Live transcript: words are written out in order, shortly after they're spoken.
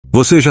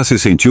Você já se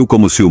sentiu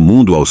como se o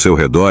mundo ao seu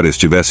redor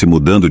estivesse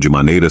mudando de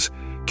maneiras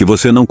que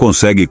você não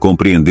consegue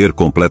compreender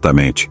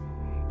completamente?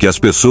 Que as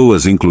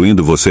pessoas,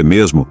 incluindo você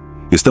mesmo,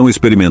 estão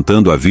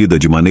experimentando a vida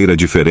de maneira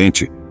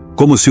diferente,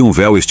 como se um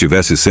véu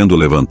estivesse sendo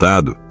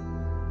levantado?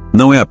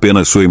 Não é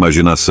apenas sua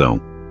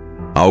imaginação.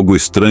 Algo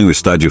estranho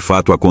está de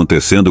fato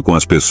acontecendo com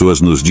as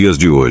pessoas nos dias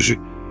de hoje,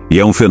 e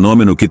é um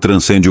fenômeno que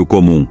transcende o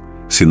comum,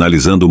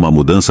 sinalizando uma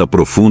mudança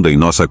profunda em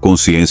nossa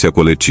consciência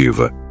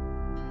coletiva.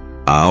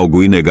 Há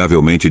algo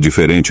inegavelmente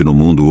diferente no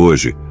mundo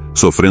hoje,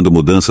 sofrendo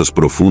mudanças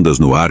profundas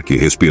no ar que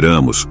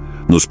respiramos,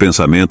 nos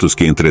pensamentos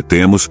que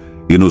entretemos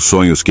e nos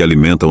sonhos que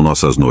alimentam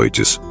nossas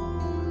noites.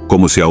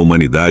 Como se a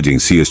humanidade em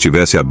si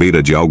estivesse à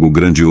beira de algo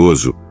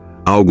grandioso,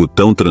 algo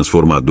tão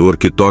transformador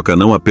que toca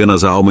não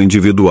apenas a alma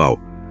individual,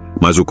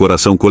 mas o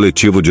coração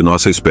coletivo de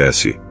nossa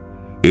espécie.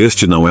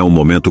 Este não é um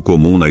momento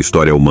comum na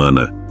história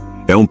humana.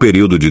 É um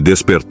período de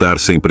despertar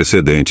sem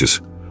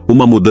precedentes,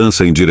 uma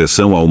mudança em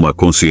direção a uma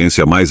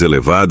consciência mais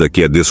elevada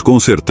que é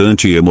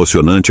desconcertante e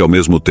emocionante ao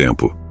mesmo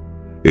tempo.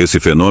 Esse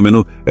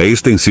fenômeno é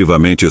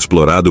extensivamente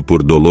explorado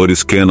por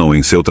Dolores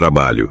em seu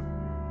trabalho.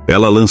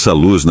 Ela lança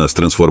luz nas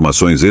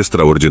transformações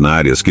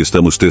extraordinárias que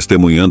estamos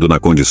testemunhando na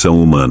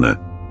condição humana.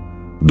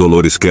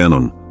 Dolores,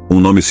 um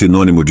nome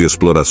sinônimo de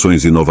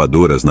explorações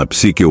inovadoras na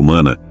psique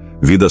humana,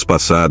 vidas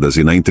passadas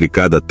e na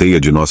intricada teia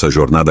de nossa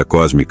jornada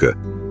cósmica,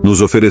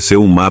 nos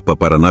ofereceu um mapa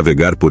para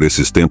navegar por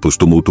esses tempos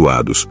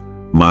tumultuados,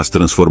 mas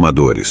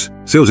transformadores.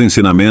 Seus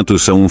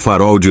ensinamentos são um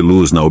farol de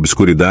luz na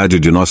obscuridade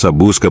de nossa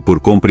busca por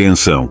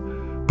compreensão,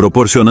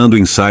 proporcionando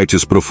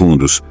insights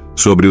profundos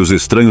sobre os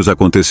estranhos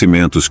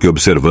acontecimentos que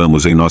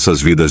observamos em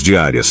nossas vidas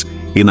diárias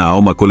e na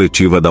alma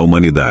coletiva da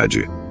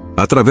humanidade.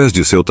 Através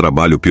de seu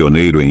trabalho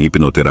pioneiro em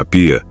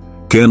hipnoterapia,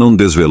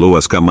 desvelou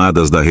as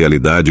camadas da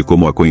realidade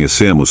como a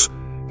conhecemos,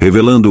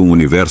 revelando um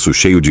universo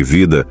cheio de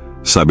vida,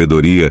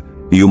 sabedoria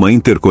e uma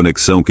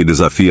interconexão que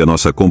desafia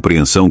nossa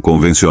compreensão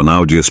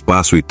convencional de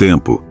espaço e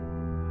tempo.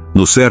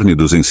 No cerne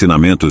dos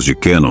ensinamentos de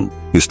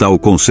está o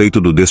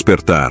conceito do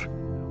despertar,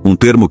 um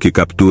termo que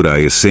captura a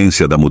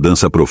essência da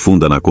mudança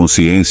profunda na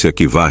consciência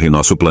que varre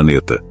nosso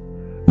planeta.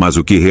 Mas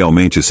o que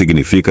realmente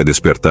significa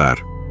despertar?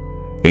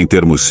 Em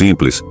termos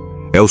simples,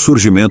 é o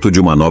surgimento de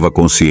uma nova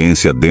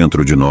consciência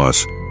dentro de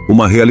nós,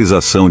 uma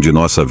realização de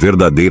nossa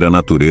verdadeira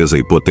natureza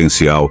e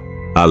potencial,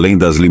 além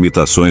das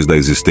limitações da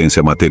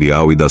existência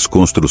material e das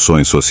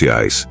construções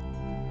sociais.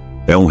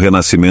 É um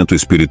renascimento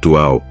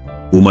espiritual,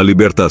 uma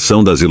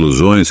libertação das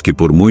ilusões que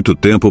por muito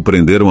tempo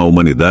prenderam a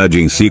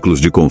humanidade em ciclos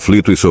de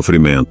conflito e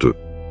sofrimento.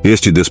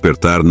 Este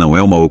despertar não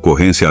é uma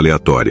ocorrência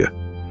aleatória.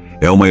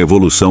 É uma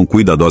evolução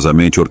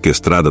cuidadosamente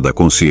orquestrada da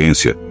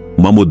consciência,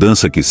 uma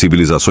mudança que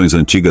civilizações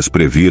antigas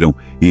previram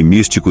e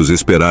místicos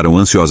esperaram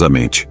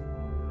ansiosamente.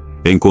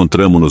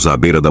 Encontramo-nos à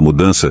beira da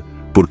mudança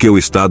porque o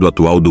estado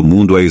atual do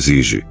mundo a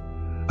exige.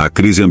 A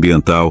crise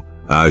ambiental,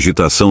 a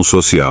agitação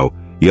social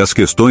e as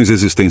questões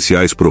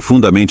existenciais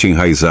profundamente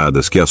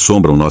enraizadas que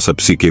assombram nossa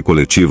psique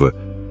coletiva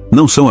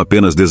não são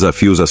apenas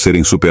desafios a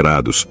serem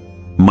superados,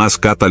 mas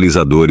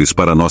catalisadores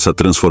para nossa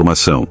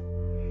transformação.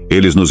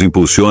 Eles nos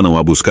impulsionam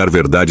a buscar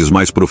verdades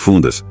mais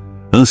profundas,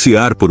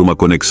 ansiar por uma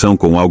conexão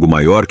com algo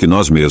maior que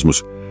nós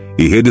mesmos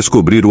e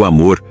redescobrir o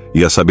amor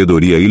e a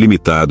sabedoria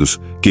ilimitados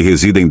que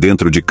residem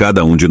dentro de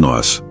cada um de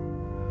nós.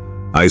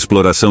 A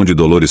exploração de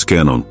Dolores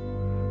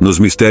nos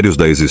mistérios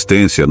da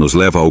existência nos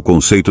leva ao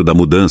conceito da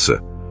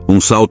mudança, um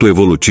salto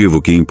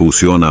evolutivo que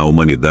impulsiona a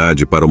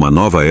humanidade para uma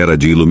nova era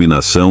de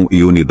iluminação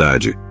e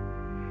unidade.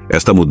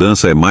 Esta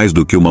mudança é mais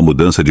do que uma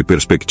mudança de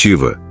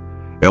perspectiva.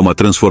 É uma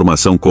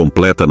transformação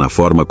completa na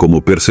forma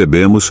como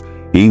percebemos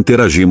e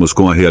interagimos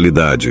com a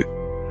realidade.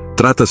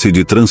 Trata-se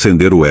de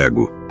transcender o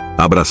ego,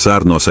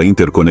 abraçar nossa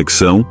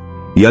interconexão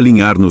e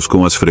alinhar-nos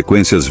com as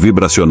frequências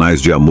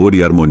vibracionais de amor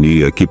e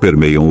harmonia que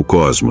permeiam o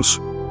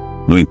cosmos.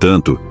 No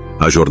entanto,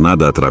 a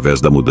jornada através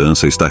da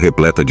mudança está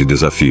repleta de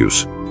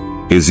desafios.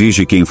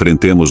 Exige que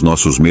enfrentemos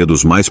nossos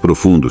medos mais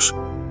profundos,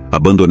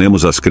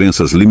 abandonemos as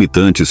crenças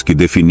limitantes que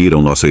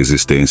definiram nossa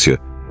existência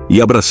e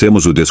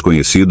abracemos o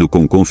desconhecido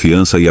com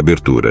confiança e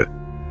abertura.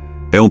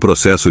 É um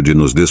processo de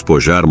nos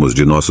despojarmos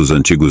de nossos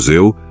antigos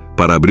eu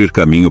para abrir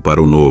caminho para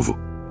o novo,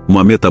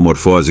 uma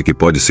metamorfose que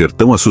pode ser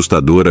tão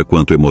assustadora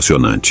quanto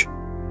emocionante.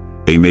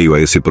 Em meio a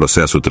esse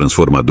processo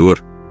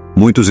transformador,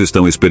 muitos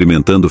estão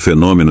experimentando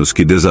fenômenos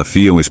que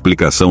desafiam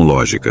explicação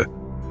lógica.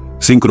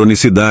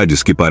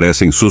 Sincronicidades que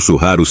parecem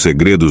sussurrar os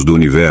segredos do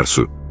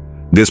universo,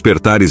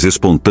 despertares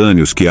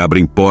espontâneos que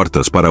abrem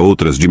portas para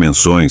outras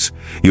dimensões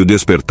e o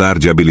despertar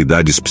de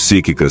habilidades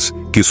psíquicas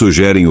que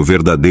sugerem o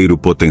verdadeiro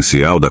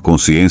potencial da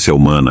consciência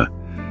humana.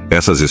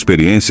 Essas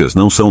experiências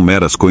não são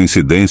meras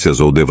coincidências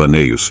ou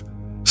devaneios.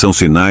 São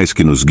sinais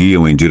que nos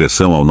guiam em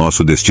direção ao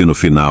nosso destino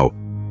final,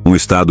 um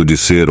estado de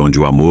ser onde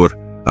o amor,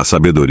 a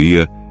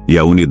sabedoria e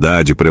a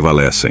unidade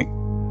prevalecem.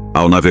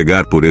 Ao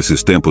navegar por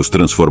esses tempos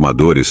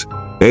transformadores,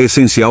 é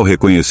essencial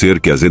reconhecer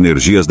que as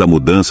energias da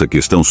mudança que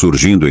estão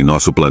surgindo em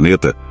nosso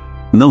planeta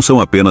não são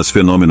apenas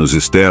fenômenos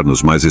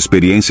externos, mas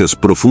experiências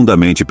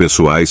profundamente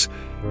pessoais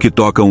que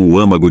tocam o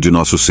âmago de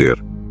nosso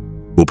ser.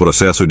 O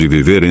processo de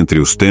viver entre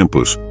os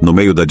tempos, no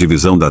meio da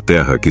divisão da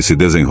Terra que se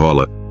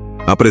desenrola,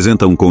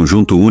 apresenta um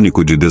conjunto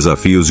único de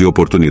desafios e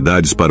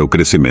oportunidades para o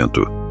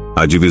crescimento.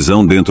 A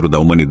divisão dentro da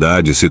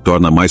humanidade se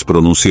torna mais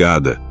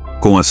pronunciada,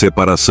 com a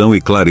separação e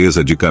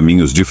clareza de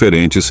caminhos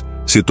diferentes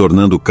se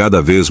tornando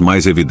cada vez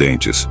mais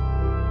evidentes.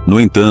 No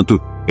entanto,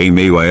 em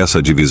meio a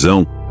essa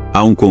divisão,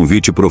 há um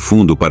convite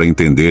profundo para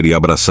entender e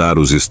abraçar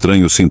os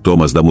estranhos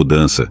sintomas da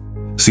mudança,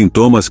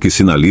 sintomas que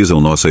sinalizam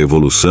nossa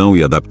evolução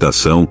e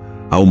adaptação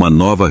a uma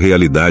nova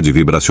realidade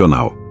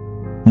vibracional.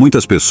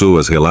 Muitas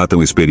pessoas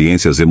relatam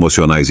experiências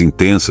emocionais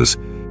intensas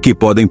que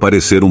podem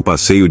parecer um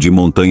passeio de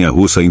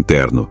montanha-russa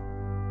interno.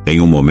 Em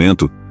um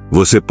momento,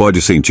 você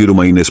pode sentir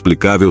uma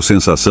inexplicável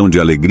sensação de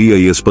alegria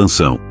e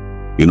expansão,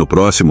 e no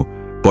próximo,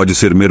 pode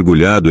ser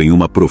mergulhado em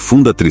uma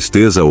profunda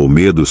tristeza ou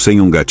medo sem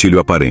um gatilho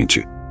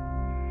aparente.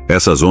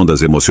 Essas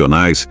ondas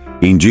emocionais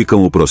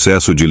indicam o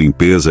processo de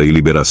limpeza e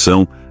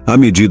liberação à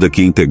medida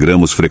que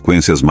integramos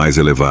frequências mais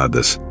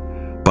elevadas.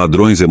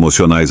 Padrões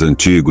emocionais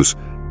antigos,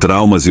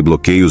 traumas e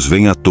bloqueios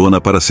vêm à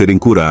tona para serem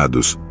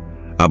curados.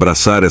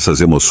 Abraçar essas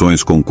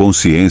emoções com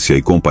consciência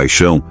e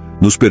compaixão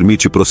nos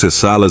permite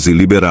processá-las e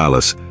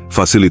liberá-las,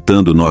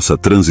 facilitando nossa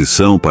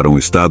transição para um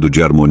estado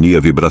de harmonia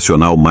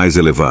vibracional mais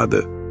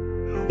elevada.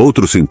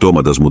 Outro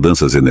sintoma das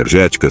mudanças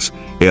energéticas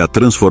é a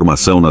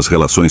transformação nas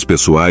relações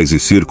pessoais e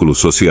círculos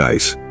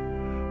sociais.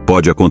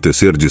 Pode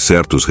acontecer de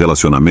certos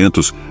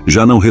relacionamentos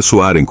já não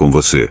ressoarem com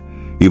você,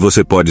 e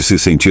você pode se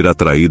sentir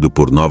atraído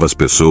por novas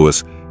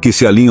pessoas que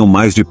se alinham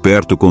mais de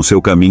perto com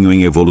seu caminho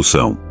em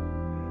evolução.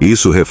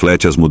 Isso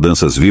reflete as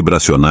mudanças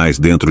vibracionais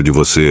dentro de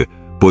você,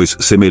 pois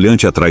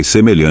semelhante atrai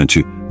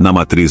semelhante na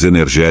matriz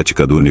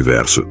energética do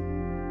universo.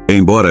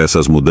 Embora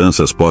essas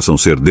mudanças possam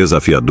ser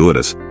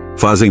desafiadoras,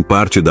 fazem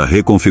parte da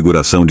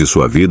reconfiguração de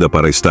sua vida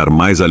para estar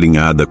mais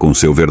alinhada com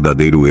seu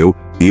verdadeiro eu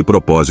e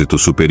propósito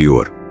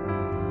superior.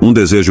 Um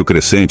desejo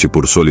crescente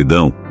por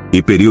solidão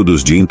e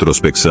períodos de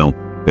introspecção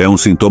é um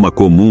sintoma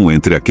comum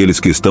entre aqueles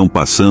que estão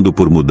passando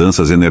por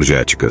mudanças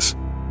energéticas.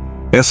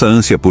 Essa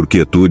ânsia por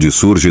quietude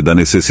surge da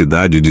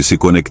necessidade de se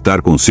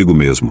conectar consigo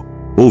mesmo,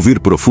 ouvir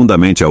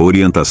profundamente a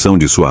orientação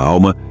de sua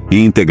alma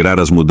e integrar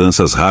as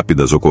mudanças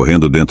rápidas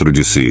ocorrendo dentro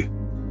de si.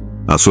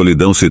 A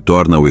solidão se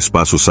torna o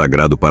espaço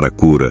sagrado para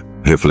cura,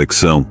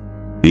 reflexão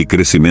e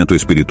crescimento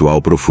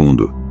espiritual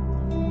profundo.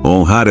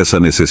 Honrar essa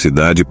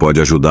necessidade pode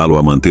ajudá-lo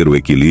a manter o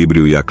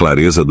equilíbrio e a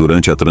clareza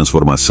durante a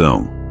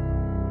transformação.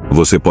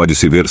 Você pode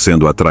se ver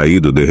sendo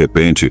atraído, de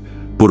repente,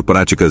 por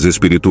práticas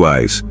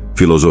espirituais,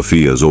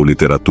 filosofias ou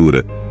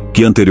literatura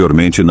que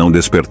anteriormente não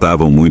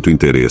despertavam muito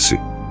interesse.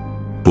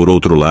 Por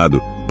outro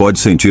lado, pode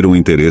sentir um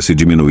interesse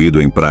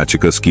diminuído em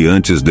práticas que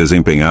antes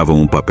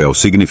desempenhavam um papel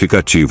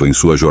significativo em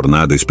sua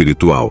jornada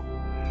espiritual.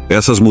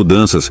 Essas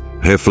mudanças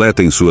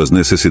refletem suas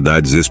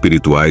necessidades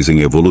espirituais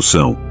em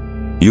evolução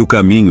e o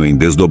caminho em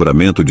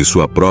desdobramento de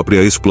sua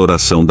própria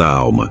exploração da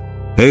alma.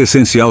 É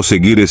essencial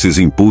seguir esses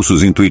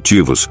impulsos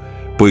intuitivos,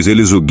 pois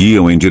eles o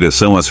guiam em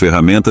direção às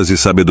ferramentas e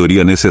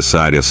sabedoria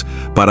necessárias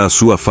para a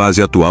sua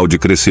fase atual de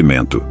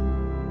crescimento.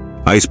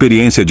 A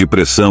experiência de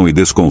pressão e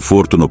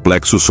desconforto no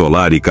plexo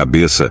solar e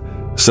cabeça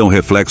são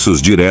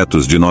reflexos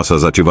diretos de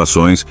nossas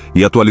ativações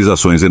e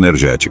atualizações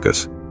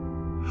energéticas.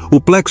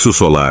 O plexo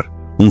solar,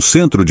 um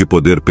centro de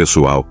poder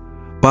pessoal,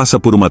 passa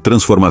por uma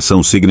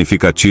transformação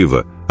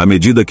significativa à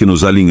medida que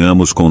nos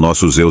alinhamos com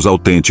nossos eus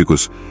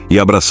autênticos e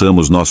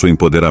abraçamos nosso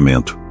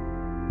empoderamento.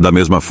 Da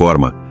mesma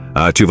forma,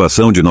 a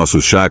ativação de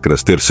nossos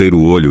chakras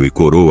terceiro olho e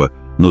coroa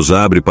nos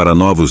abre para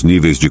novos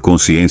níveis de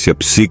consciência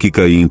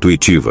psíquica e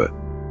intuitiva.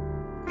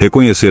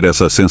 Reconhecer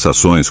essas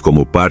sensações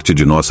como parte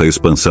de nossa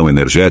expansão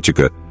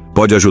energética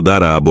pode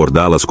ajudar a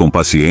abordá-las com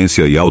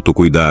paciência e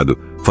autocuidado,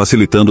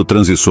 facilitando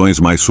transições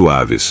mais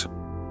suaves.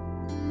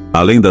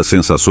 Além das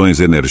sensações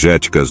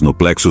energéticas no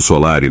plexo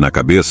solar e na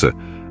cabeça,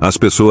 as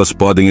pessoas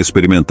podem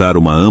experimentar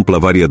uma ampla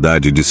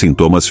variedade de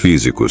sintomas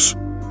físicos.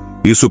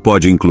 Isso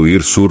pode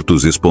incluir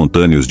surtos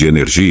espontâneos de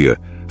energia,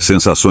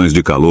 sensações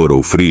de calor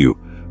ou frio,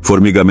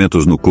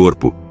 formigamentos no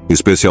corpo,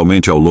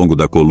 especialmente ao longo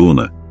da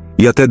coluna,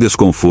 e até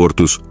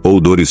desconfortos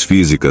ou dores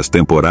físicas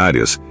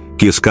temporárias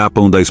que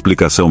escapam da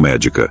explicação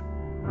médica.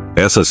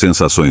 Essas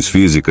sensações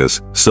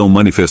físicas são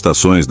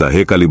manifestações da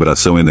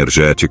recalibração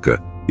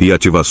energética e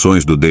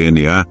ativações do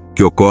DNA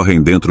que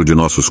ocorrem dentro de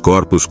nossos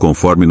corpos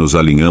conforme nos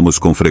alinhamos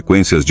com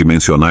frequências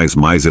dimensionais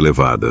mais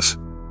elevadas.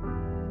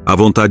 A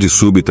vontade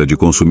súbita de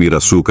consumir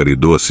açúcar e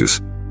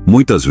doces,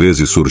 muitas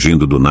vezes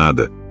surgindo do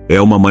nada,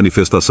 é uma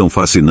manifestação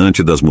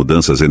fascinante das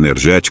mudanças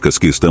energéticas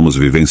que estamos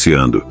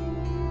vivenciando.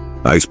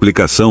 A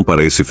explicação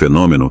para esse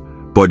fenômeno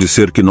pode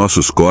ser que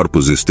nossos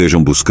corpos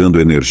estejam buscando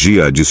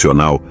energia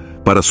adicional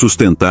para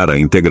sustentar a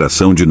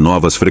integração de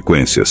novas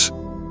frequências.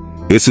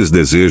 Esses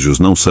desejos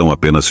não são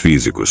apenas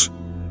físicos.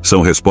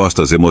 São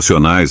respostas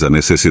emocionais à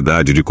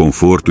necessidade de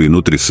conforto e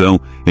nutrição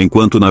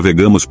enquanto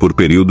navegamos por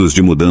períodos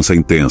de mudança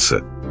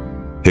intensa.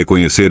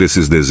 Reconhecer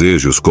esses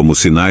desejos como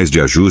sinais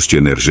de ajuste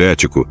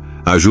energético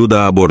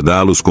ajuda a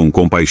abordá-los com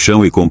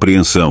compaixão e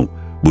compreensão,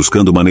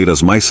 buscando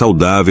maneiras mais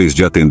saudáveis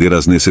de atender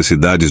às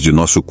necessidades de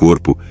nosso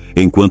corpo,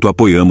 enquanto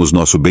apoiamos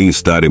nosso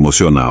bem-estar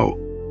emocional.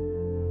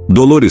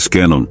 Dolores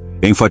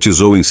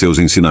enfatizou em seus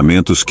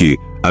ensinamentos que,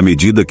 à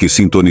medida que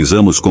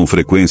sintonizamos com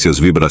frequências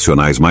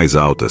vibracionais mais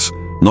altas,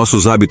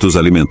 nossos hábitos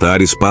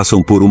alimentares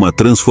passam por uma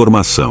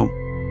transformação.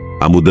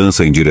 A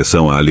mudança em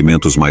direção a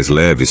alimentos mais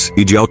leves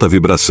e de alta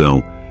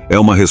vibração é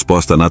uma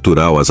resposta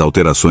natural às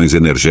alterações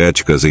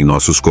energéticas em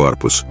nossos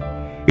corpos.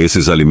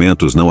 Esses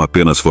alimentos não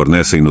apenas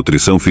fornecem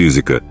nutrição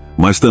física,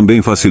 mas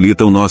também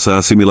facilitam nossa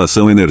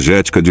assimilação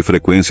energética de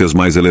frequências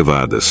mais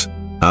elevadas.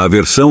 A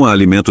aversão a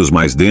alimentos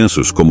mais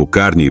densos, como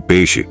carne e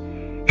peixe,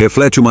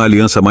 reflete uma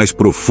aliança mais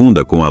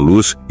profunda com a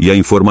luz e a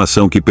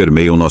informação que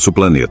permeiam nosso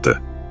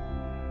planeta.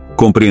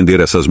 Compreender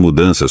essas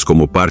mudanças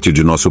como parte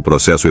de nosso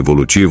processo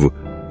evolutivo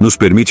nos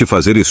permite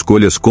fazer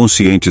escolhas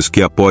conscientes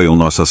que apoiam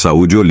nossa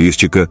saúde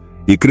holística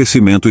e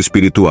crescimento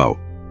espiritual.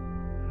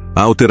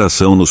 A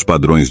alteração nos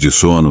padrões de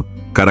sono,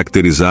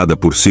 caracterizada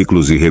por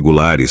ciclos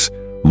irregulares,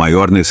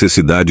 maior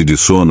necessidade de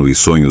sono e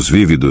sonhos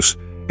vívidos,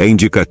 é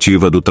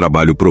indicativa do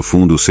trabalho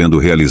profundo sendo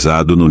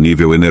realizado no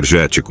nível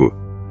energético.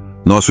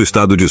 Nosso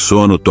estado de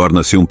sono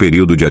torna-se um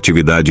período de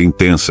atividade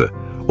intensa,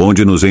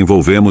 onde nos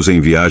envolvemos em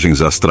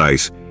viagens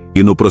astrais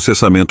e no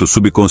processamento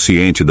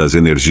subconsciente das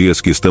energias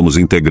que estamos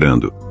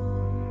integrando.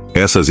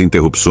 Essas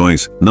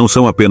interrupções não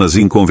são apenas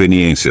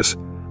inconveniências,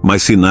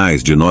 mas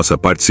sinais de nossa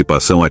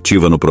participação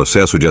ativa no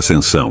processo de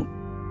ascensão.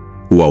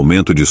 O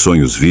aumento de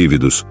sonhos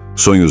vívidos,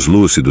 sonhos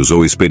lúcidos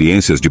ou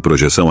experiências de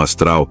projeção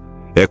astral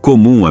é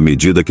comum à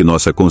medida que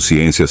nossa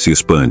consciência se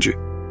expande.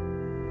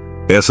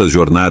 Essas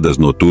jornadas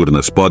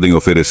noturnas podem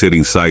oferecer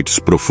insights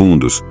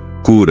profundos,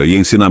 cura e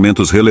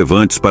ensinamentos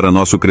relevantes para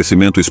nosso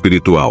crescimento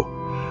espiritual,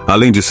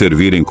 além de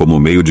servirem como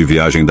meio de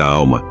viagem da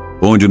alma,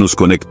 onde nos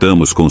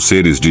conectamos com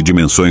seres de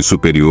dimensões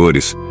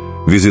superiores,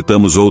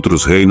 visitamos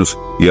outros reinos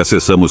e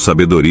acessamos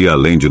sabedoria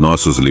além de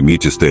nossos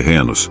limites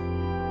terrenos.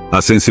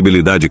 A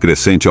sensibilidade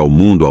crescente ao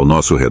mundo ao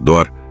nosso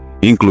redor,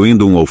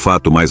 incluindo um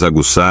olfato mais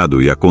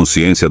aguçado e a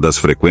consciência das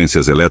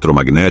frequências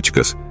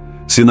eletromagnéticas,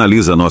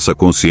 sinaliza nossa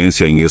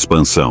consciência em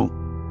expansão.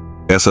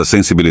 Essa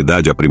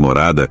sensibilidade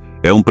aprimorada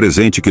é um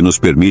presente que nos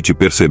permite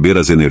perceber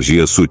as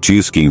energias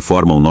sutis que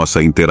informam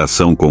nossa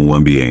interação com o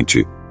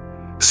ambiente.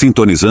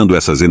 Sintonizando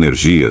essas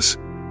energias,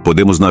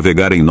 podemos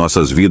navegar em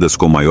nossas vidas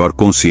com maior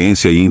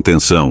consciência e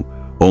intenção,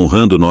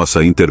 honrando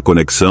nossa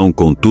interconexão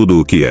com tudo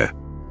o que é.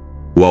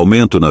 O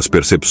aumento nas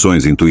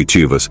percepções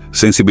intuitivas,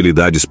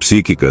 sensibilidades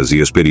psíquicas e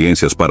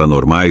experiências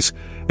paranormais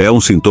é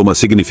um sintoma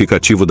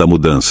significativo da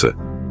mudança.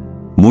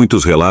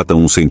 Muitos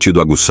relatam um sentido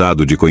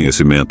aguçado de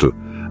conhecimento,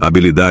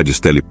 habilidades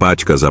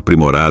telepáticas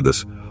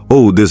aprimoradas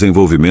ou o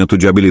desenvolvimento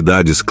de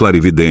habilidades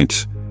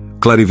clarividentes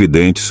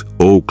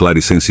ou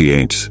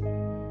clarissencientes.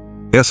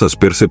 Essas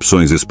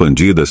percepções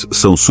expandidas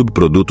são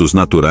subprodutos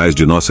naturais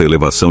de nossa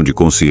elevação de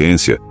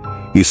consciência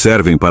e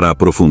servem para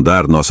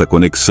aprofundar nossa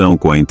conexão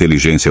com a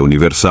inteligência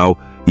universal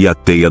e a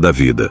teia da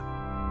vida.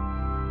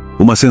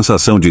 Uma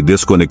sensação de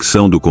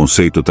desconexão do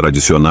conceito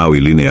tradicional e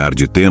linear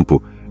de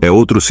tempo é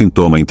outro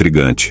sintoma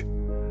intrigante.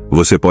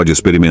 Você pode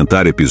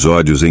experimentar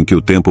episódios em que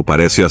o tempo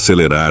parece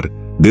acelerar,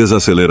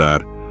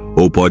 desacelerar,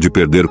 ou pode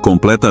perder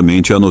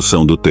completamente a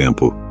noção do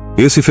tempo.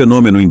 Esse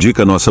fenômeno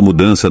indica nossa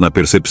mudança na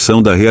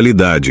percepção da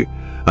realidade,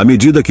 à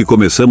medida que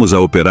começamos a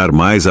operar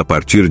mais a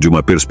partir de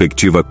uma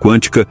perspectiva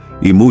quântica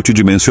e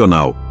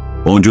multidimensional,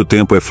 onde o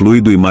tempo é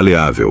fluido e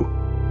maleável.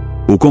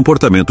 O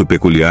comportamento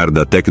peculiar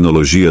da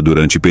tecnologia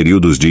durante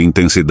períodos de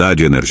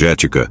intensidade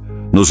energética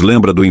nos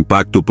lembra do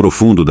impacto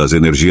profundo das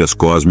energias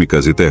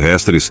cósmicas e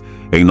terrestres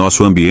em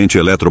nosso ambiente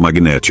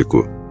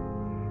eletromagnético.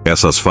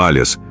 Essas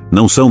falhas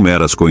não são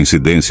meras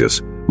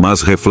coincidências,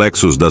 mas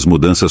reflexos das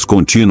mudanças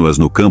contínuas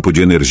no campo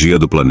de energia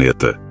do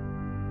planeta.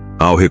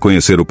 Ao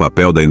reconhecer o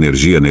papel da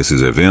energia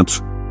nesses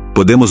eventos,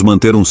 podemos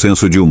manter um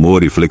senso de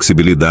humor e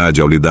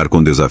flexibilidade ao lidar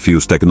com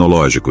desafios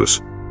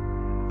tecnológicos.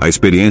 A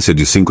experiência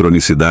de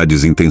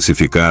sincronicidades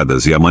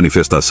intensificadas e a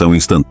manifestação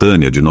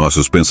instantânea de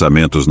nossos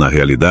pensamentos na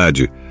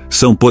realidade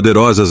são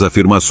poderosas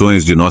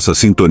afirmações de nossa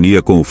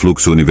sintonia com o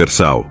fluxo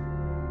universal.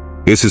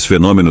 Esses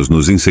fenômenos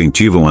nos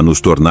incentivam a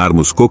nos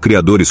tornarmos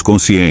co-criadores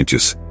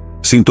conscientes,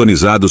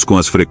 sintonizados com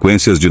as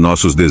frequências de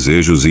nossos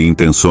desejos e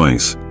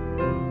intenções.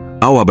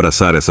 Ao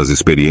abraçar essas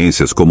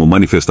experiências como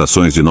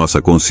manifestações de nossa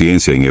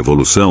consciência em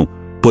evolução,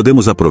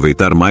 podemos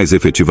aproveitar mais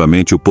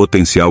efetivamente o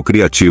potencial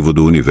criativo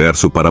do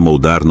universo para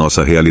moldar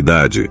nossa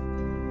realidade.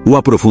 O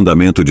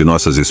aprofundamento de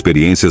nossas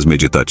experiências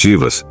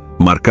meditativas,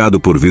 marcado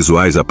por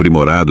visuais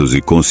aprimorados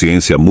e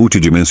consciência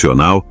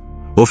multidimensional,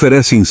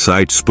 oferece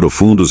insights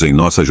profundos em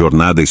nossa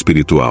jornada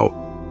espiritual.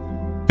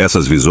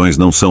 Essas visões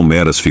não são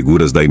meras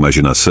figuras da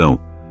imaginação,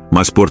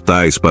 mas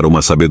portais para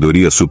uma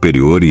sabedoria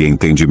superior e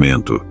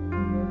entendimento.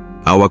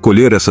 Ao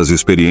acolher essas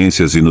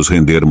experiências e nos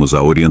rendermos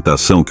à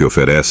orientação que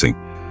oferecem,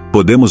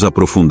 podemos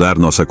aprofundar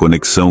nossa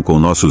conexão com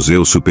nossos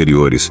eus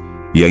superiores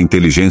e a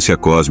inteligência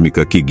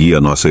cósmica que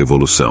guia nossa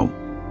evolução.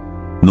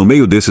 No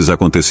meio desses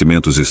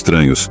acontecimentos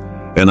estranhos,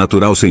 é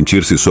natural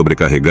sentir-se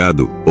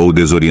sobrecarregado ou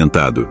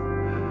desorientado.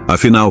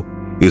 Afinal,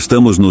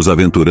 Estamos nos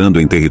aventurando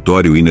em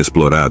território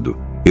inexplorado,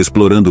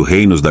 explorando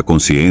reinos da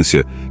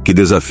consciência que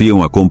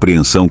desafiam a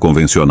compreensão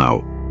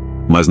convencional.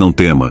 Mas não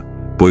tema,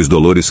 pois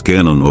Dolores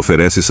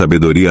oferece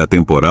sabedoria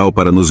atemporal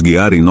para nos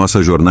guiar em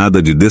nossa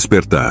jornada de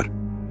despertar.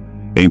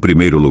 Em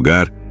primeiro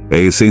lugar,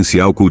 é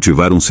essencial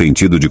cultivar um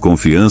sentido de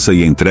confiança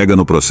e entrega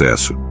no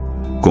processo.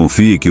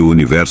 Confie que o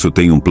universo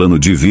tem um plano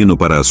divino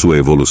para a sua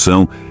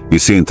evolução e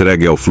se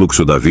entregue ao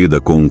fluxo da vida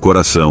com um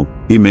coração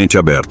e mente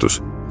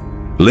abertos.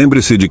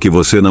 Lembre-se de que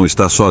você não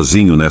está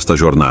sozinho nesta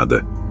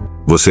jornada.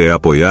 Você é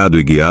apoiado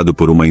e guiado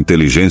por uma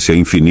inteligência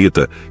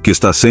infinita que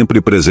está sempre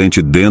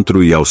presente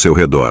dentro e ao seu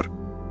redor.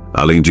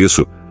 Além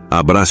disso,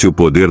 abrace o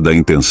poder da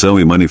intenção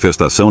e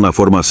manifestação na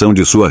formação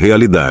de sua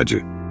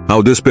realidade.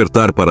 Ao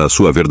despertar para a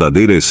sua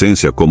verdadeira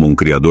essência como um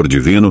Criador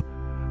divino,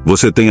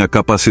 você tem a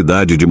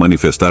capacidade de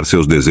manifestar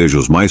seus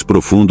desejos mais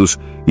profundos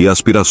e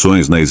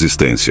aspirações na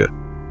existência.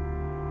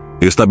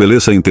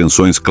 Estabeleça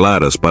intenções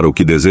claras para o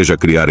que deseja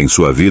criar em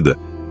sua vida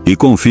e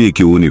confie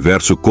que o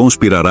universo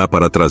conspirará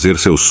para trazer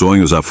seus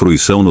sonhos à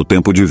fruição no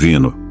tempo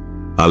divino.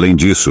 Além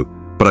disso,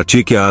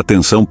 pratique a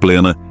atenção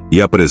plena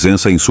e a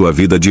presença em sua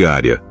vida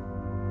diária.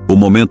 O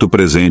momento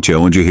presente é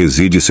onde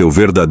reside seu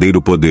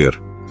verdadeiro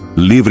poder,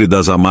 livre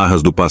das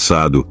amarras do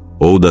passado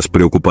ou das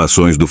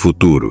preocupações do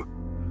futuro.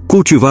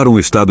 Cultivar um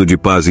estado de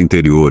paz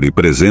interior e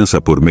presença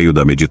por meio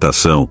da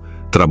meditação,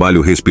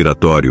 trabalho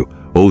respiratório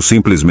ou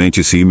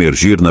simplesmente se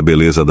imergir na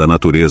beleza da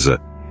natureza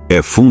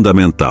é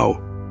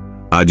fundamental.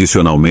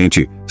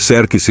 Adicionalmente,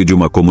 cerque-se de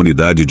uma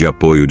comunidade de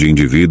apoio de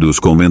indivíduos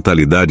com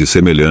mentalidade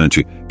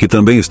semelhante que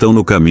também estão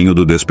no caminho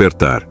do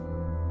despertar.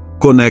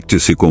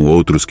 Conecte-se com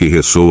outros que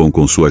ressoam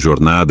com sua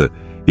jornada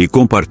e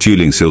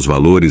compartilhem seus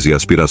valores e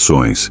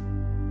aspirações.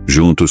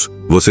 Juntos,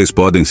 vocês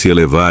podem se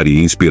elevar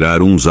e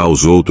inspirar uns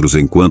aos outros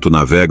enquanto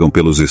navegam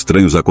pelos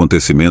estranhos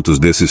acontecimentos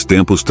desses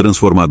tempos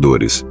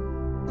transformadores.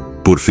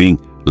 Por fim,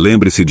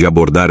 lembre-se de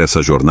abordar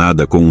essa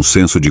jornada com um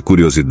senso de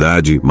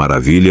curiosidade,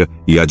 maravilha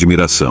e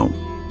admiração.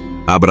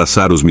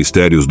 Abraçar os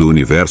mistérios do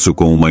universo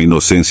com uma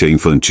inocência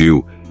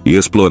infantil e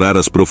explorar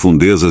as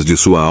profundezas de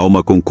sua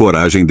alma com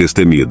coragem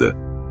destemida.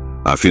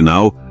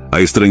 Afinal,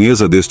 a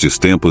estranheza destes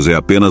tempos é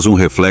apenas um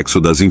reflexo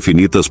das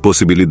infinitas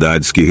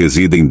possibilidades que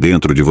residem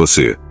dentro de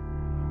você.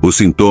 Os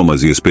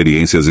sintomas e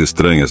experiências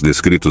estranhas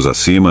descritos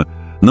acima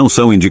não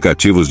são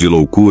indicativos de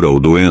loucura ou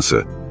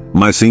doença,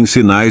 mas sim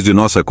sinais de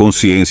nossa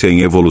consciência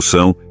em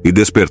evolução e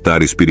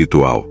despertar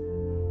espiritual.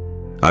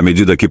 À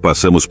medida que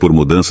passamos por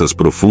mudanças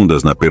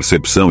profundas na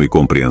percepção e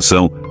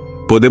compreensão,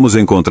 podemos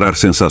encontrar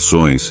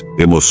sensações,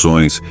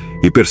 emoções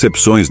e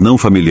percepções não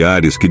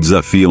familiares que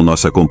desafiam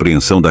nossa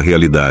compreensão da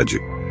realidade.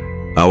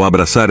 Ao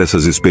abraçar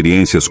essas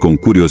experiências com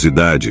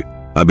curiosidade,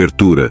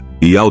 abertura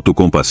e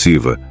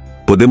autocompassiva,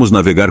 podemos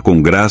navegar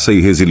com graça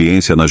e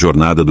resiliência na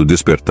jornada do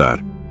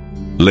despertar.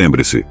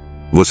 Lembre-se,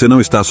 você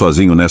não está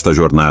sozinho nesta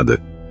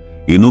jornada.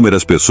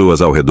 Inúmeras pessoas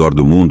ao redor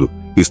do mundo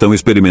estão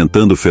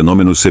experimentando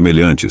fenômenos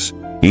semelhantes,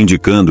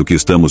 indicando que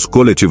estamos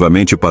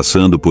coletivamente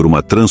passando por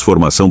uma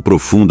transformação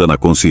profunda na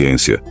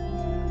consciência.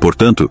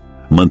 Portanto,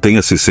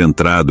 mantenha-se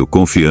centrado,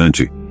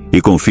 confiante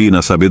e confie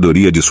na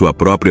sabedoria de sua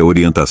própria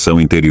orientação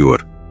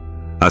interior.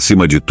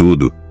 Acima de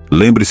tudo,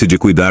 lembre-se de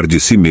cuidar de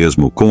si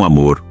mesmo com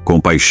amor,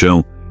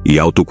 compaixão e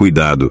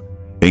autocuidado,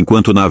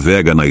 enquanto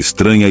navega na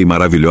estranha e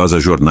maravilhosa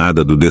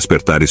jornada do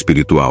despertar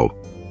espiritual.